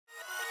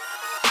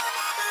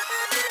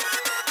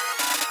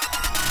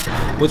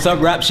What's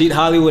up, Rap Sheet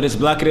Hollywood? It's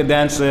Blacka the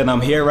Dancer, and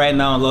I'm here right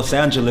now in Los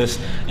Angeles,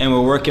 and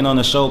we're working on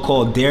a show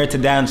called Dare to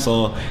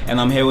Dancehall,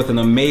 and I'm here with an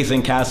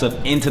amazing cast of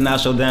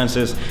international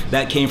dancers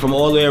that came from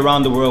all the way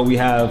around the world. We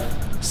have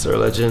Sir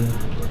Legend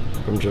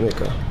from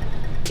Jamaica,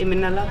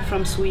 Iminala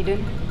from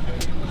Sweden,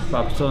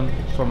 Babson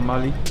from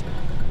Mali,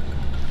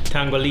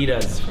 Tango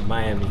Leaders from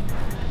Miami,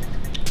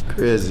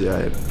 Crazy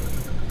Hype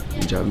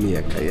in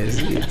Jamaica,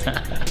 yes.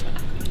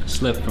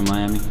 Slip from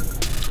Miami,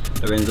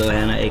 Lorenzo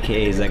Hanna,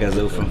 aka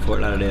Zagazu from Fort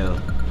Lauderdale.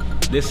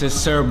 This is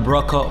Sir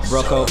Bruck Up,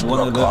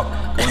 one of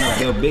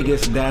the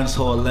biggest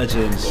dancehall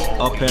legends,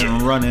 up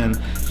and running.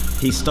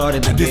 He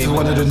started the This is game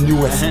one of the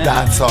newest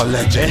dancehall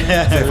legends.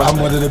 So if I'm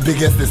one of the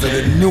biggest, this is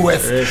the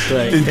newest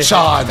in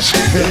charge.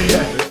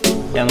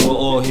 And we're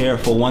all here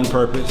for one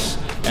purpose,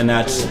 and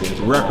that's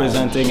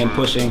representing and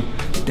pushing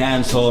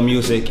dancehall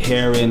music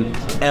here in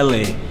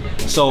LA.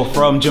 So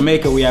from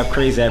Jamaica, we have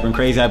Crazy Hype, and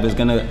Crazy Hype is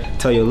gonna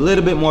tell you a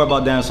little bit more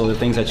about dancehall, the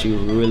things that you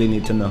really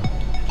need to know.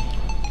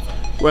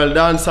 Well,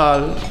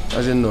 dancehall,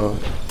 as you know,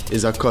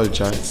 is a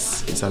culture,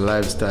 it's a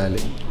lifestyle,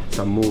 it's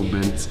a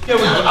movement.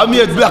 I'm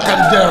here Black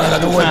and Darren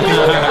and the one.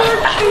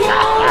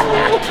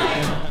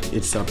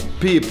 It's a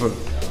people.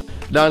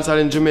 Dancehall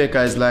in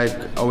Jamaica is like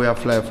a way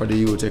of life for the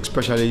youth,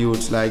 especially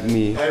youths like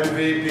me.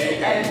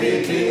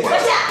 MVP.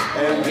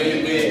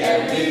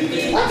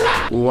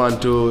 We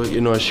want to,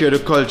 share the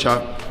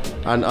culture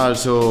and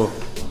also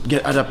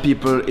get other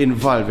people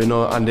involved,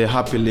 and the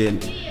happy lane.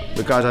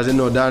 Because as you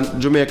know,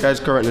 Jamaica is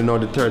currently now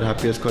the third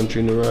happiest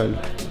country in the world.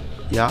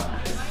 Yeah?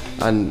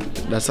 And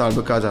that's all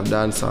because of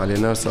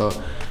dancehall, So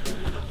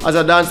as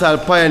a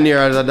dancehall pioneer,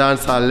 as a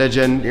dancehall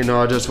legend,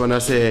 I just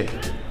wanna say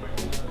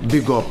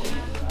big up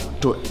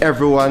to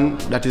everyone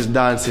that is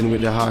dancing with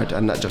the heart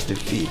and not just the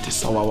feet.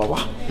 So,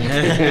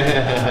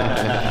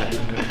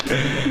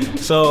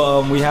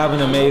 So we have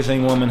an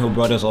amazing woman who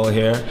brought us all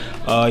here.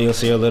 You'll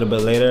see her a little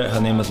bit later.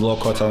 Her name is Laure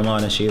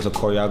Courtellemont, and she is a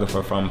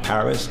choreographer from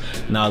Paris,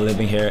 now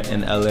living here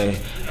in LA.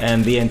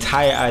 And the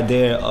entire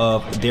idea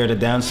of Dare to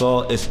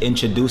Dancehall is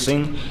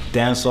introducing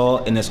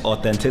dancehall in its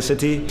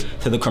authenticity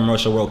to the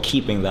commercial world,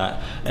 keeping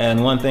that.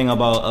 And one thing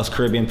about us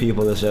Caribbean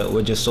people is that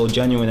we're just so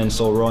genuine and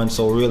so raw and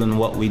so real in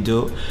what we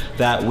do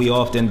that we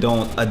often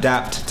don't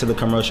adapt to the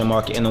commercial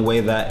market in a way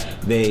that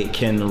they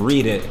can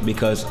read it,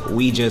 because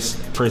we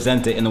just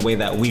present it in a way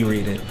that we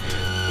read it.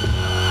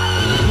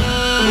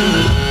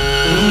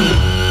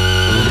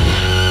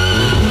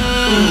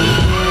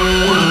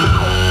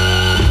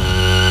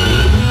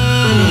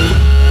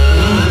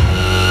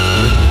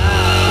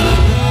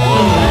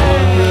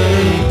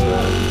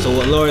 So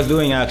what Laure is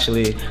doing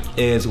actually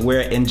is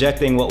we're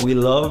injecting what we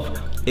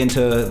love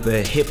into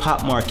the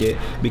hip-hop market,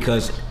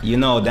 because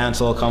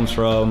dancehall comes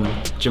from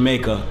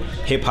Jamaica,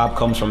 hip-hop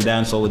comes from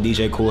dancehall with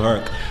DJ Kool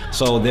Herc.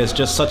 So there's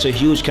just such a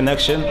huge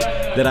connection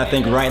that I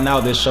think right now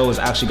this show is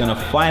actually gonna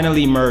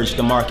finally merge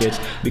the markets,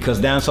 because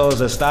dancehall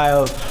is a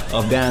style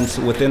of dance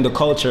within the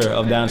culture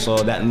of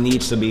dancehall that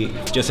needs to be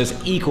just as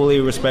equally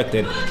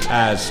respected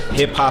as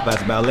hip-hop,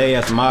 as ballet,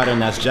 as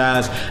modern, as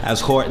jazz, as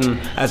Horton,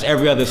 as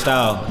every other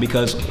style,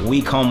 because we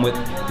come with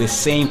the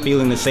same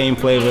feeling, the same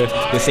flavor,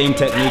 the same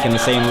technique, and the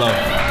same love.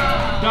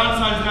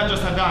 Dancehall is not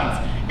just a dance,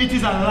 it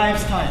is a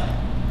lifestyle.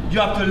 You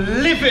have to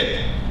live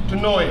it to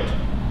know it.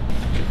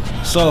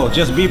 So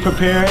just be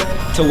prepared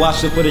to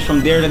watch the footage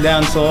from Dare to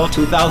Dancehall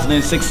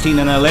 2016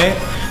 in LA.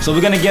 So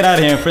we're gonna get out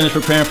of here and finish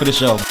preparing for the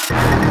show.